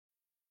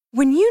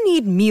When you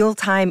need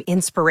mealtime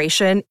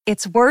inspiration,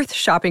 it's worth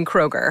shopping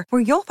Kroger,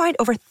 where you'll find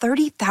over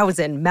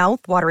 30,000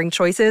 mouth-watering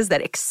choices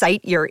that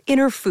excite your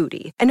inner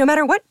foodie. And no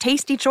matter what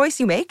tasty choice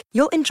you make,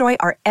 you'll enjoy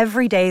our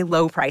everyday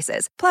low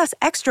prices, plus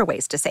extra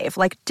ways to save,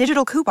 like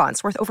digital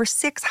coupons worth over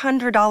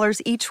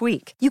 $600 each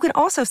week. You can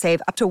also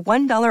save up to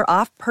 $1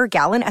 off per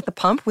gallon at the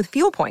pump with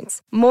fuel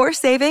points. More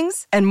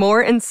savings and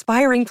more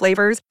inspiring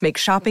flavors make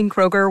shopping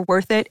Kroger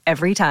worth it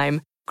every time.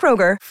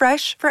 Kroger,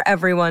 fresh for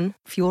everyone.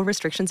 Fuel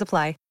restrictions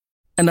apply.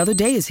 Another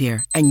day is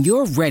here, and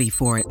you're ready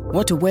for it.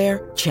 What to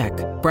wear? Check.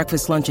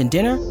 Breakfast, lunch, and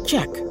dinner?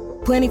 Check.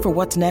 Planning for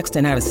what's next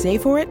and how to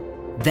save for it?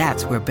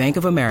 That's where Bank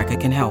of America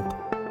can help.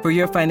 For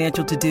your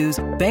financial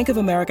to-dos, Bank of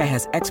America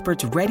has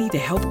experts ready to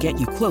help get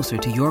you closer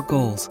to your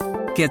goals.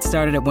 Get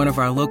started at one of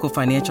our local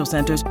financial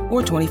centers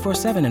or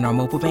 24/7 in our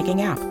mobile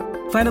banking app.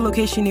 Find a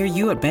location near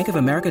you at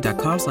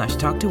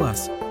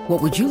bankofamerica.com/talktous.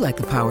 What would you like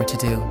the power to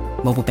do?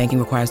 Mobile banking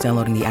requires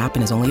downloading the app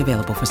and is only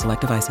available for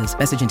select devices.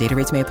 Message and data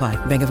rates may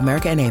apply. Bank of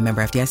America N.A.,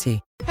 member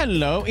FDIC.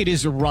 Hello, it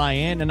is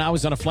Ryan, and I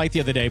was on a flight the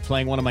other day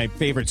playing one of my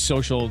favorite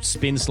social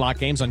spin slot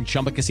games on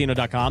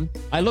ChumbaCasino.com.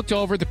 I looked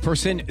over at the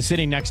person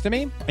sitting next to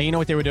me, and you know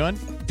what they were doing?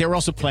 They were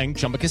also playing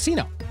Chumba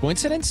Casino.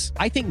 Coincidence?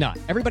 I think not.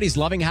 Everybody's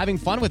loving having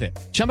fun with it.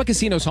 Chumba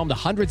Casino is home to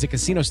hundreds of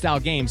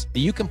casino-style games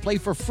that you can play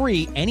for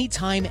free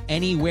anytime,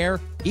 anywhere,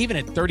 even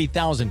at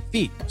 30,000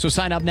 feet. So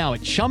sign up now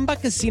at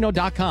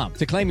ChumbaCasino.com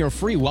to claim your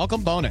free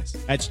welcome bonus.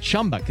 That's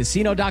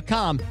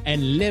ChumbaCasino.com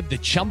and live the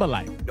Chumba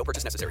life. No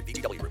purchase necessary.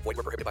 VGW. Void where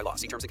prohibited by law.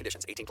 See terms and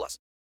conditions. 18+.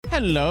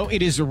 Hello,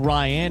 it is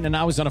Ryan, and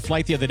I was on a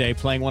flight the other day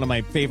playing one of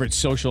my favorite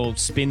social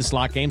spin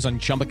slot games on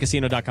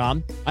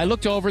ChumbaCasino.com. I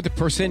looked over at the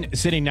person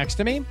sitting next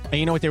to me, and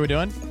you know what they were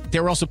doing? They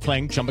were also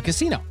playing Chumba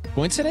Casino.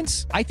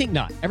 Coincidence? I think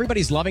not.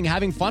 Everybody's loving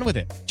having fun with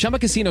it. Chumba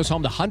Casino is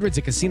home to hundreds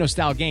of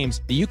casino-style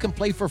games that you can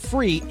play for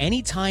free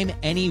anytime,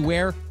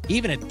 anywhere,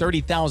 even at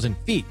 30,000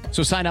 feet.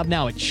 So sign up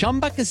now at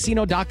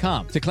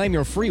ChumbaCasino.com to claim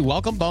your free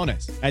welcome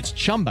bonus. That's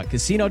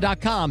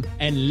ChumbaCasino.com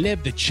and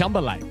live the Chumba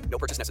life. No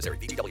purchase necessary.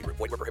 VGW. Void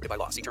where prohibited by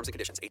law. See terms and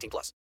conditions.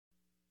 18+.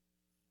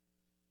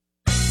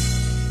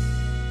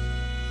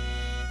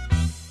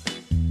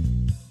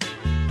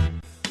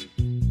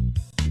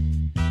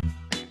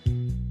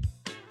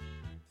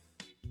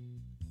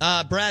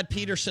 Brad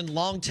Peterson,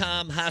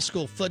 longtime high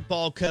school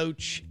football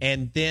coach,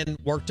 and then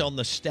worked on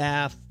the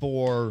staff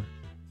for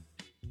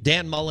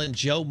Dan Mullen,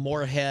 Joe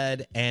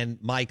Moorhead, and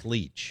Mike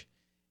Leach.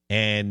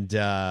 And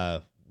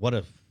I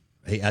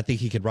think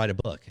he could write a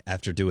book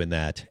after doing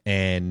that.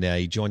 And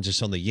he joins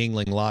us on the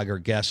Yuengling Lager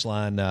guest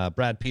line.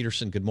 Brad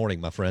Peterson, good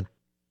morning, my friend.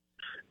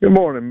 Good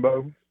morning,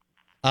 Bo.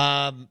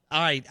 All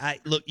right.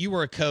 Look, you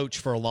were a coach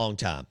for a long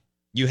time.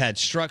 You had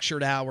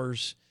structured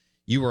hours.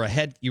 You were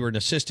an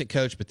assistant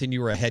coach, but then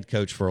you were a head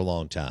coach for a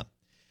long time.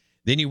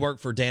 Then you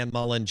worked for Dan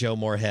Mullen, Joe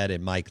Moorhead,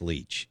 and Mike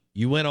Leach.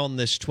 You went on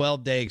this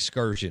 12-day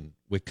excursion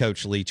with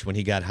Coach Leach when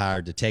he got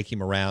hired to take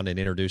him around and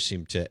introduce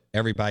him to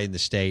everybody in the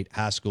state,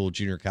 high school,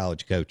 junior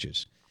college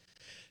coaches.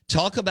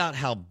 Talk about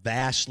how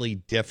vastly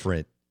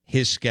different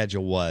his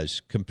schedule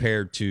was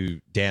compared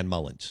to Dan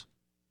Mullen's.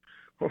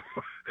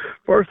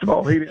 First of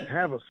all, he didn't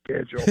have a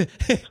schedule.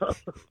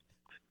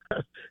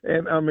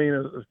 And, I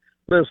mean,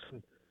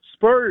 listen,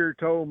 Spurrier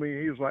told me,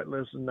 he was like,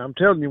 listen, I'm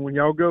telling you, when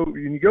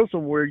you go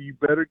somewhere, you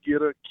better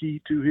get a key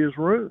to his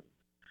room.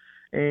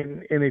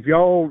 And if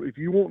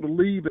you want to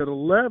leave at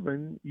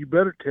 11, you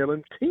better tell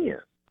him 10.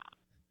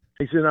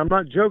 He said, I'm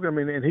not joking. I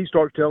mean, and he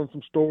started telling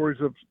some stories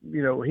of,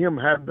 him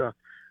having to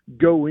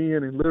go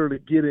in and literally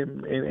get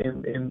him.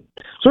 And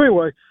so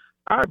anyway,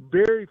 our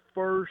very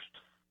first,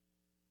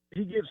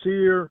 he gets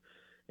here,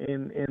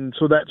 and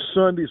so that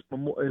Sunday is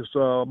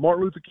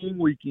Martin Luther King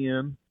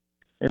weekend.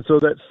 And so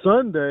that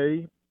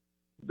Sunday,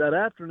 that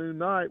afternoon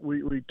night,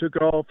 we took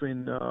off,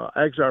 and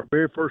actually our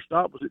very first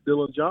stop was at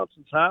Dylan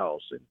Johnson's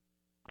house. And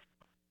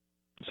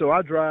so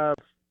I drive.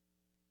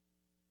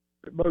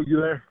 Bo, you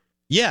there?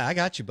 Yeah, I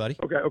got you, buddy.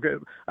 Okay.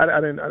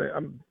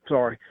 I'm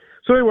sorry.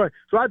 So anyway,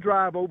 so I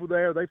drive over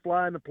there. They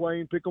fly in the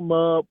plane, pick them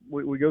up.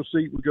 We go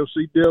see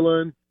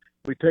Dylan.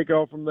 We take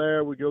off from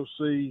there. We go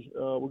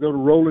to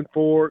Rolling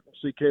Fork and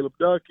see Caleb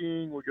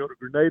Ducking. We go to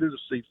Grenada to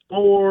see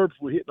Forbes.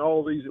 We're hitting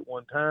all these at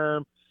one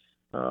time.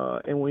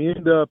 And we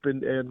end up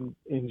in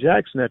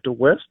Jackson at the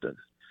Weston.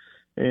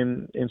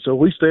 And so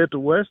we stay at the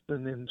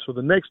Weston. And so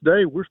the next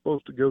day we're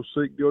supposed to go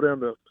down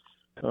to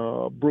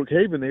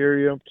Brookhaven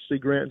area to see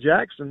Grant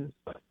Jackson.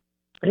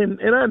 And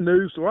I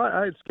knew, so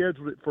I had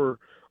scheduled it for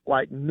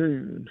like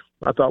noon.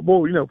 I thought,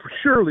 well,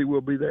 surely we'll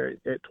be there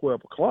at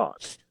 12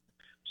 o'clock.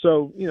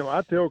 So,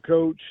 I tell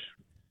Coach,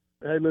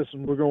 hey,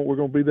 listen, we're going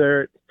to be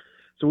there.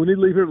 So we need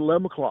to leave here at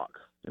 11 o'clock.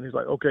 And he's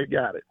like, okay,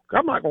 got it.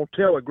 I'm not going to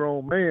tell a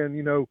grown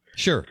man,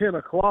 sure, 10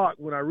 o'clock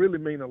when I really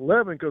mean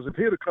 11, because if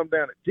he'd have come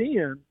down at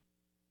 10,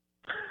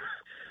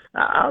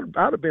 I'd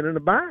have been in a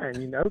bind,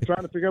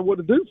 trying to figure out what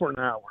to do for an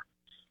hour.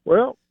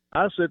 Well,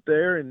 I sit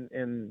there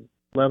and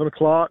 11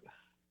 o'clock,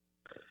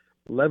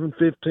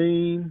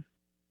 11:15,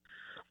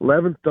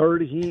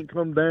 11:30, he ain't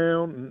come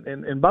down.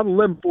 And about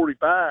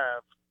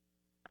 11:45,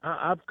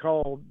 I've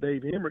called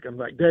Dave Emmerich. I'm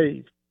like,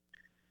 Dave,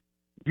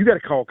 you got to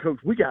call Coach.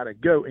 We got to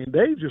go. And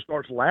Dave just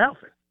starts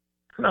laughing.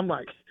 And I'm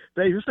like,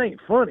 Dave, this ain't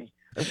funny.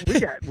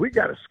 We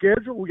got a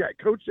schedule. We got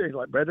Coach. He's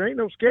like, but there ain't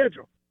no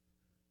schedule.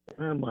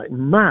 And I'm like,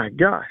 my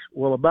gosh.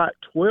 Well, about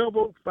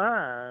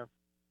 12:05,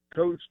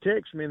 Coach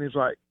texts me and he's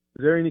like,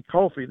 is there any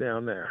coffee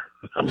down there?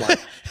 I'm like,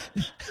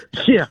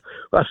 yeah.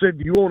 I said,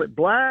 do you want it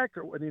black?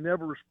 And he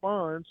never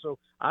responds. So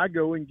I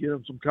go and get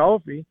him some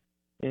coffee.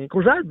 And, of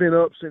course, I'd been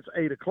up since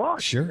 8 o'clock.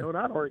 Sure. And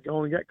I'd already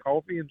gone and got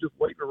coffee and just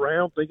waiting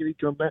around thinking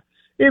he'd come back.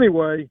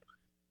 Anyway,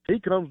 he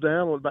comes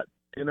down about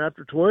 10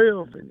 after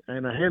 12,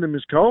 and I hand him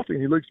his coffee,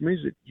 and he looks at me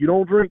and said, you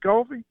don't drink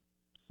coffee?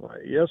 I'm like,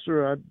 yes,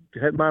 sir. I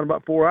had mine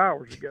about 4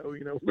 hours ago.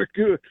 We're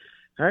good.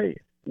 Hey,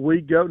 we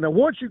go. Now,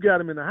 once you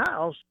got him in the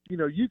house, you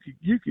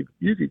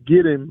could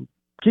get him,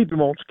 keep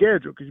him on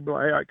schedule because you'd be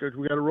like, hey, all right, Coach,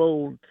 we got to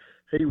roll.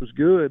 He was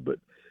good, but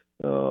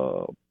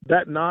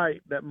that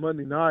night, that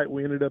Monday night,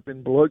 we ended up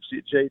in Biloxi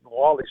at Jaden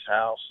Wally's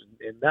house,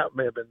 and that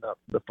may have been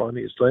the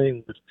funniest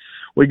thing. But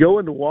we go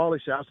into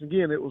Wally's house, and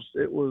again, it was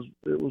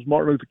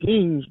Martin Luther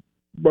King's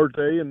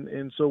birthday,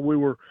 and so we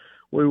were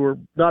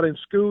not in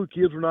school.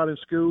 Kids were not in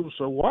school,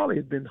 so Wally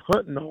had been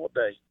hunting all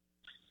day,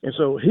 and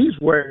so he's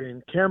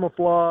wearing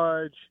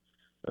camouflage.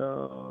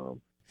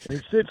 And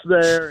he sits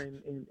there,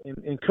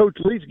 and Coach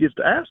Leach gets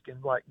to ask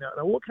him, like, now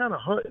what kind of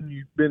hunting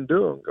you been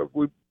doing?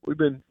 We've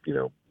been,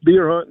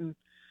 deer hunting,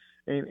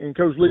 and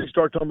Coach Leach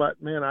started talking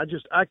about, man, I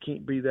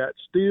can't be that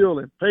still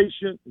and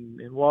patient.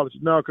 And Wallace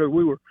said, no, Coach,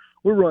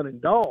 we're running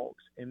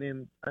dogs. And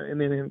then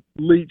in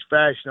Leach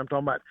fashion, I'm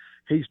talking about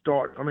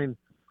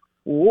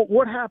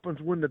what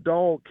happens when the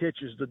dog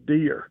catches the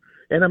deer?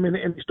 And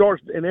he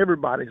starts, and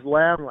everybody's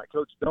laughing like,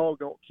 Coach, the dog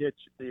don't catch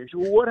the deer. So,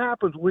 well, what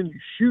happens when you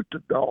shoot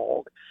the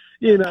dog?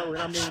 He's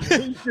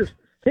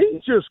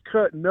just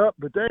cutting up,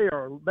 but they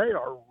are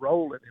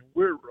rolling, and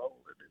we're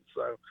rolling.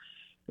 And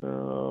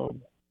so,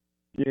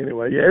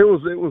 anyway, yeah, it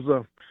was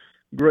a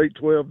great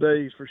 12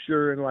 days for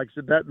sure. And like I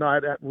said, that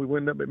night we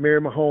went up at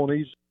Mary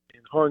Mahoney's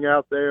and hung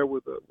out there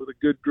with a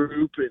good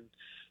group. And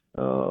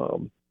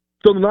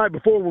so the night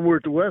before when we were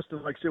at the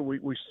Westin, like I said,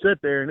 we sat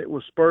there, and it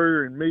was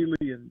Spurrier and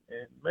Mealy and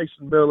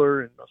Mason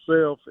Miller and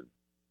myself, and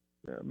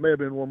may have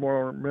been one more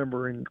I don't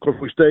remember. And of course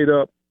we stayed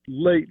up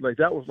late. Like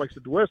that was like I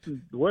said,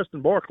 the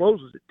Westin bar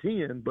closes at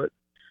 10, but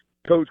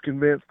Coach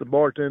convinced the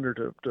bartender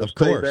to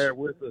stay there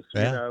with us.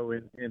 Yeah.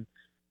 And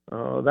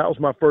that was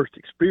my first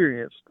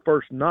experience,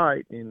 first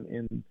night.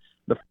 And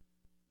the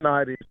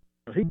night is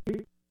he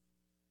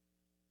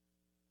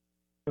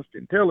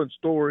and telling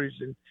stories,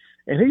 and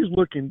he's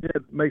looking dead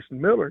at Mason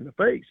Miller in the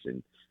face,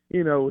 and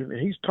and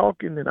he's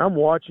talking, and I'm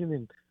watching,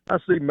 and I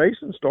see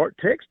Mason start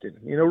texting,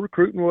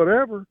 recruiting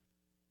whatever.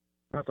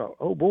 I thought,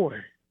 oh boy,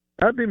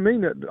 I didn't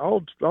mean that.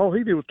 All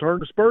he did was turn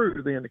to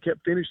Spurrier then. They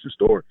kept finishing the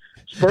story.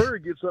 Spurrier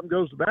gets up and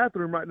goes to the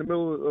bathroom right in the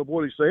middle of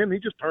what he's saying. And he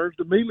just turns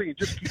to Mealy and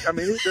just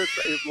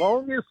as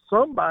long as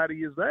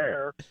somebody is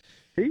there,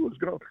 he was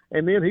going.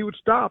 And then he would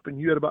stop, and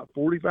you had about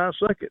 45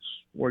 seconds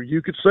where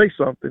you could say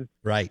something.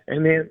 Right.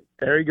 And then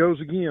there he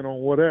goes again on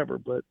whatever.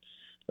 But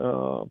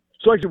so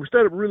like I said, we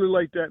stayed up really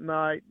late that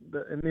night,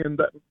 and then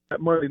that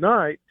Monday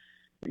night,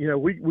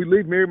 we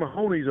leave Mary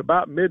Mahoney's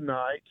about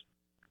midnight.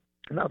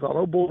 And I thought,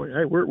 oh boy,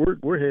 hey,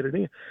 we're headed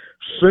in. As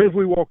soon as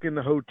we walk in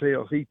the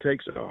hotel, he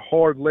takes a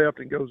hard left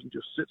and goes and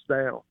just sits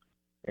down,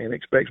 and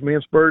expects me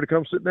and Spur to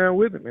come sit down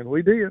with him, and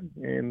we did.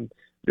 And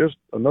just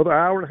another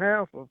hour and a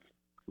half of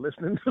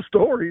listening to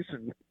stories,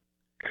 and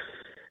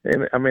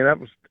that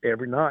was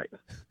every night.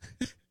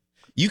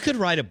 You could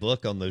write a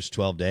book on those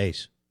 12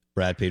 days,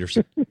 Brad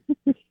Peterson.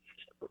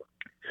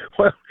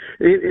 Well,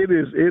 it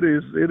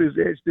is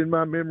etched in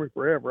my memory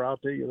forever. I'll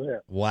tell you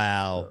that.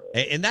 Wow.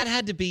 And that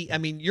had to be,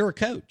 you're a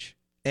coach,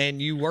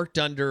 and you worked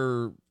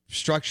under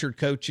structured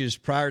coaches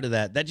prior to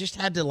that. That just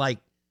had to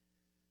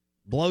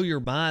blow your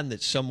mind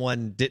that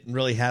someone didn't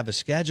really have a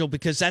schedule,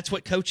 because that's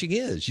what coaching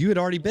is. You had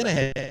already been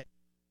ahead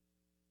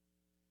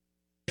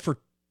for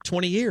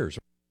 20 years.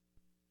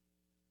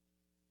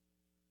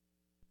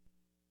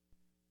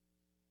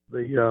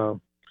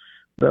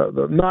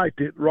 The night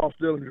that Ross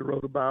Dillinger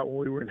wrote about when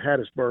we were in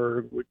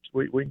Hattiesburg, which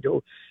we can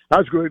go. I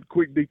was going to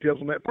quick details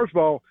on that. First of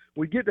all,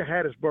 we get to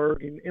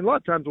Hattiesburg, and a lot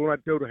of times when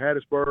I'd go to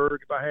Hattiesburg,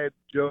 if I had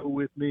Joe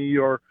with me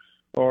or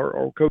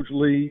Coach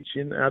Leach,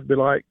 and I'd be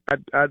like,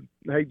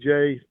 hey,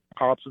 Jay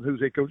Hobson,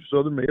 who's head coach of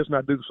Southern Miss, and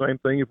I'd do the same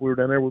thing if we were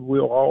down there with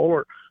Will Hall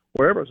or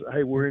wherever. I said,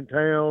 hey, we're in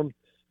town.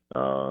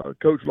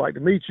 Coach would like to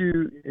meet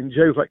you. And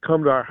Jay was like,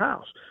 come to our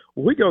house.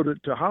 Well, we go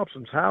to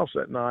Hobson's house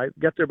that night,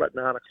 got there about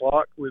 9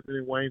 o'clock, we've been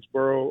in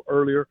Waynesboro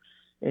earlier,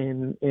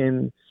 and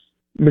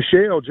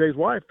Michelle, Jay's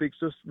wife,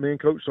 fixed us, me and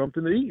Coach,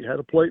 something to eat, had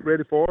a plate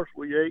ready for us,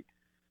 we ate.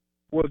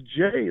 Well,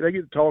 Jay, they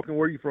get to talking,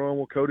 where are you from?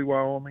 Well, Cody,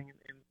 Wyoming,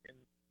 and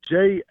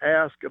Jay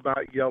asked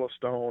about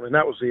Yellowstone, and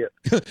that was it.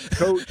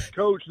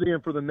 Coach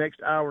then for the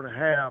next hour and a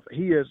half,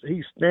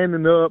 he's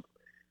standing up,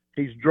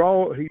 he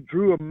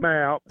drew a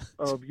map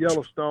of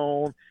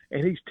Yellowstone,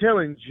 and he's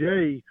telling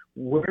Jay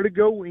where to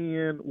go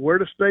in, where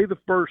to stay the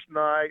first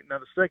night. Now,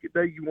 the second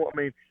day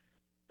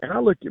And I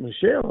looked at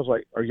Michelle. I was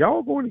like, "Are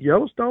y'all going to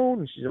Yellowstone?"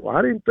 And she said, "Well,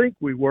 I didn't think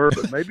we were,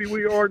 but maybe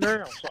we are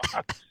now."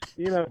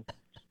 So,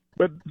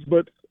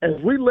 but as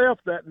we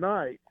left that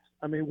night,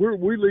 I mean,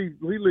 we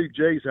leave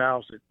Jay's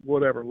house at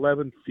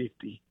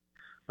 11:50,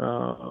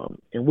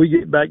 and we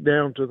get back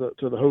down to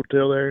the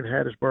hotel there in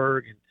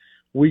Hattiesburg, and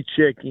we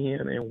check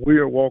in, and we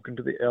are walking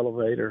to the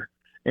elevator,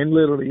 and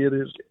literally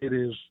it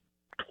is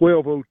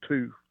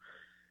 12:02,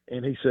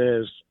 and he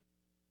says,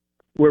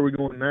 "Where are we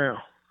going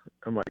now?"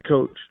 I'm like,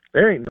 "Coach,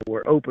 there ain't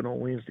nowhere open on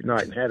Wednesday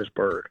night in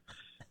Hattiesburg."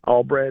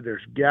 "Oh, Brad,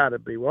 there's got to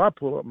be." Well, I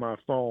pull up my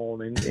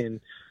phone,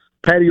 and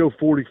Patio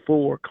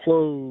 44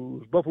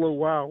 closed, Buffalo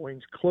Wild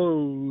Wings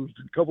closed,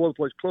 and a couple other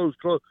places closed.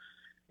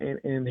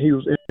 And he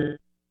was,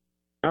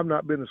 "I've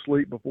not been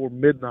asleep before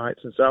midnight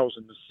since I was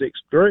in the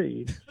 6th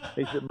grade."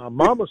 He said, "My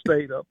mama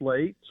stayed up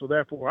late, so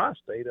therefore I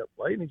stayed up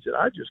late." And he said,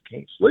 "I just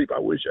can't sleep. I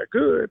wish I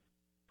could."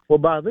 Well,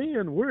 by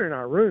then, we're in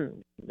our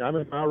room. I'm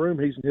in my room,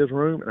 he's in his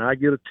room, and I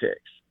get a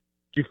text.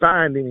 "Did you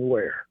find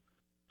anywhere?"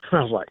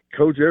 I was like,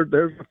 "Coach,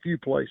 there's a few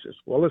places."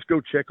 "Well, let's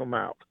go check them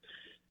out."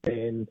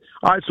 And,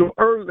 all right, so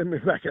early, let me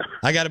back up.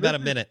 I got about a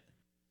minute.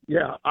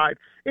 Yeah, all right.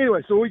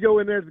 Anyway, so we go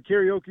in there to the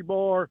karaoke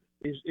bar.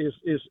 Is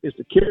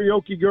the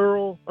karaoke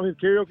girl, the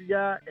karaoke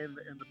guy, and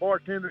the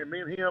bartender, and me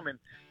and him, and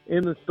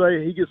in the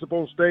stage, he gets up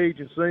on stage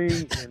and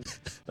sings, and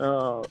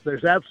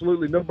there's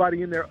absolutely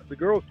nobody in there. The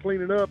girl's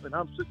cleaning up, and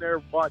I'm sitting there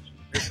watching.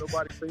 There's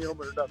nobody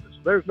filming or nothing.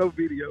 So there's no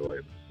video of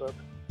it. So,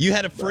 You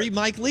had a free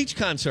Mike Leach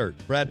concert,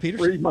 Brad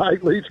Peterson. Free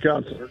Mike Leach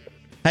concert.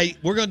 Hey,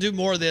 we're going to do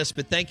more of this,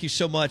 but thank you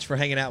so much for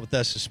hanging out with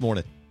us this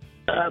morning.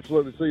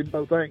 Absolutely. See you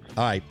both. Thanks.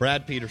 All right,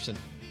 Brad Peterson.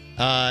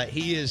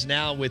 He is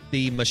now with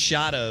the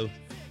Machado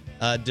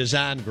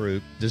Design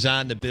Group,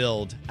 Design to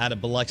Build, out of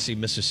Biloxi,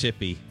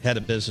 Mississippi, head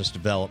of business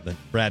development.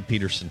 Brad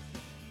Peterson,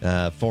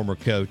 former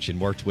coach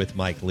and worked with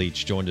Mike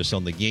Leach, joined us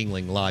on the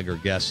Yingling Lager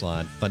guest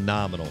line.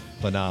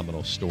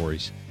 Phenomenal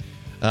stories.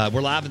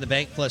 We're live in the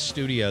Bank Plus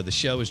studio. The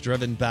show is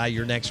driven by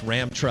your next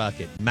Ram truck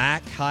at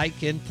Mac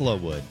Hike in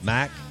Flowood.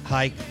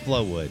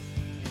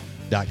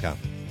 MacHikeFlowood.com.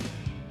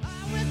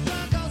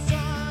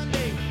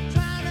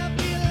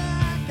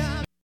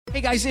 Hey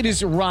guys, it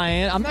is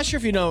Ryan. I'm not sure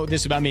if you know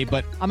this about me,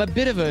 but I'm a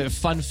bit of a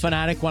fun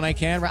fanatic when I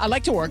can. I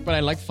like to work, but I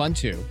like fun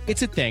too.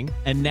 It's a thing.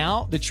 And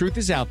now the truth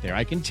is out there.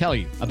 I can tell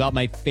you about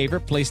my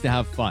favorite place to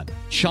have fun.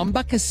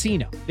 Chumba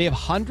Casino. They have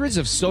hundreds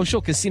of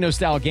social casino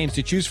style games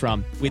to choose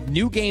from with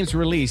new games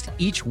released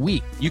each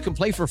week. You can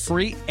play for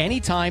free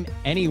anytime,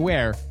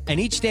 anywhere. And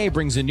each day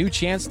brings a new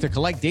chance to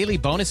collect daily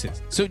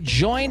bonuses. So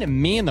join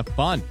me in the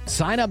fun.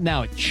 Sign up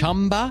now at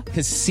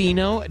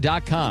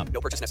ChumbaCasino.com.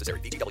 No purchase necessary.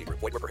 VGW Group.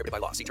 Void where prohibited by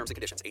law. See terms and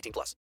conditions.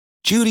 18+.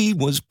 Judy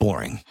was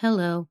boring.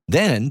 Hello.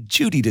 Then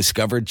Judy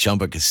discovered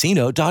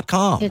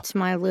ChumbaCasino.com. It's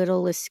my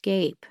little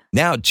escape.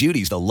 Now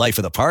Judy's the life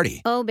of the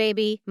party. Oh,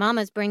 baby,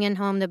 mama's bringing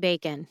home the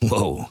bacon.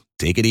 Whoa,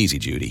 take it easy,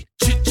 Judy.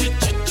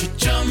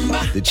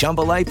 The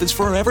Chumba life is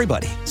for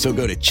everybody. So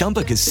go to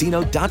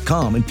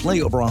ChumbaCasino.com and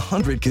play over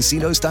 100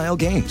 casino-style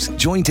games.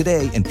 Join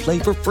today and play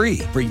for free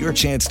for your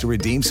chance to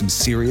redeem some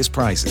serious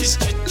prizes.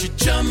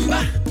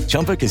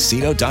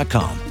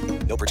 ChumbaCasino.com.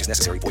 No purchase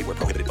necessary. Void where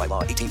prohibited by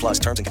law.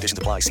 18+. Terms and conditions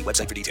apply. See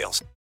website for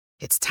details.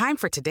 It's time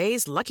for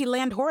today's Lucky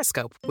Land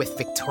horoscope with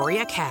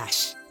Victoria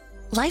Cash.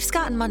 Life's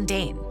gotten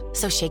mundane,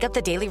 so shake up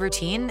the daily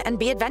routine and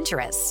be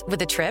adventurous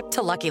with a trip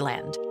to Lucky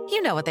Land.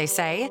 You know what they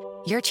say.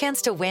 Your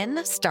chance to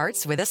win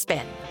starts with a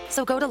spin.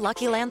 So go to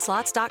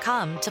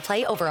LuckyLandSlots.com to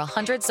play over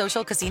 100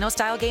 social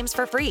casino-style games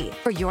for free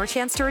for your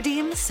chance to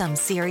redeem some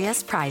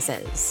serious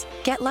prizes.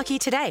 Get lucky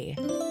today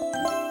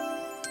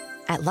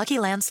at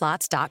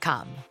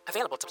LuckyLandSlots.com.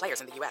 Available to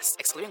players in the U.S.,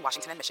 excluding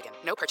Washington and Michigan.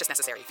 No purchase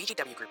necessary.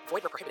 VGW Group.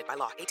 Void where prohibited by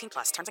law.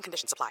 18+. Terms and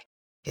conditions apply.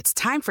 It's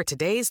time for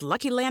today's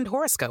Lucky Land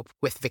horoscope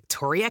with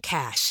Victoria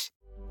Cash.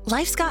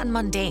 Life's gotten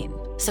mundane,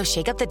 so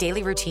shake up the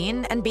daily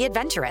routine and be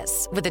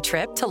adventurous with a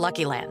trip to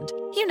Lucky Land.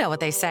 You know what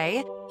they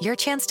say. Your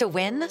chance to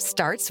win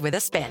starts with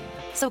a spin.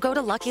 So go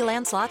to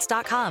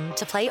LuckyLandSlots.com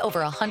to play over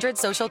 100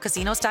 social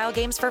casino-style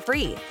games for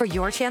free for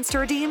your chance to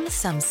redeem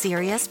some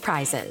serious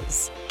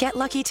prizes. Get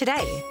lucky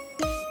today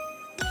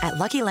at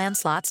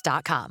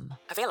LuckyLandSlots.com.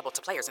 Available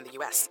to players in the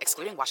U.S.,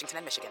 excluding Washington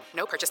and Michigan.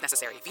 No purchase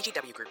necessary.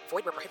 VGW Group.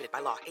 Void where prohibited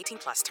by law.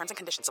 18+. Terms and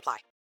conditions apply.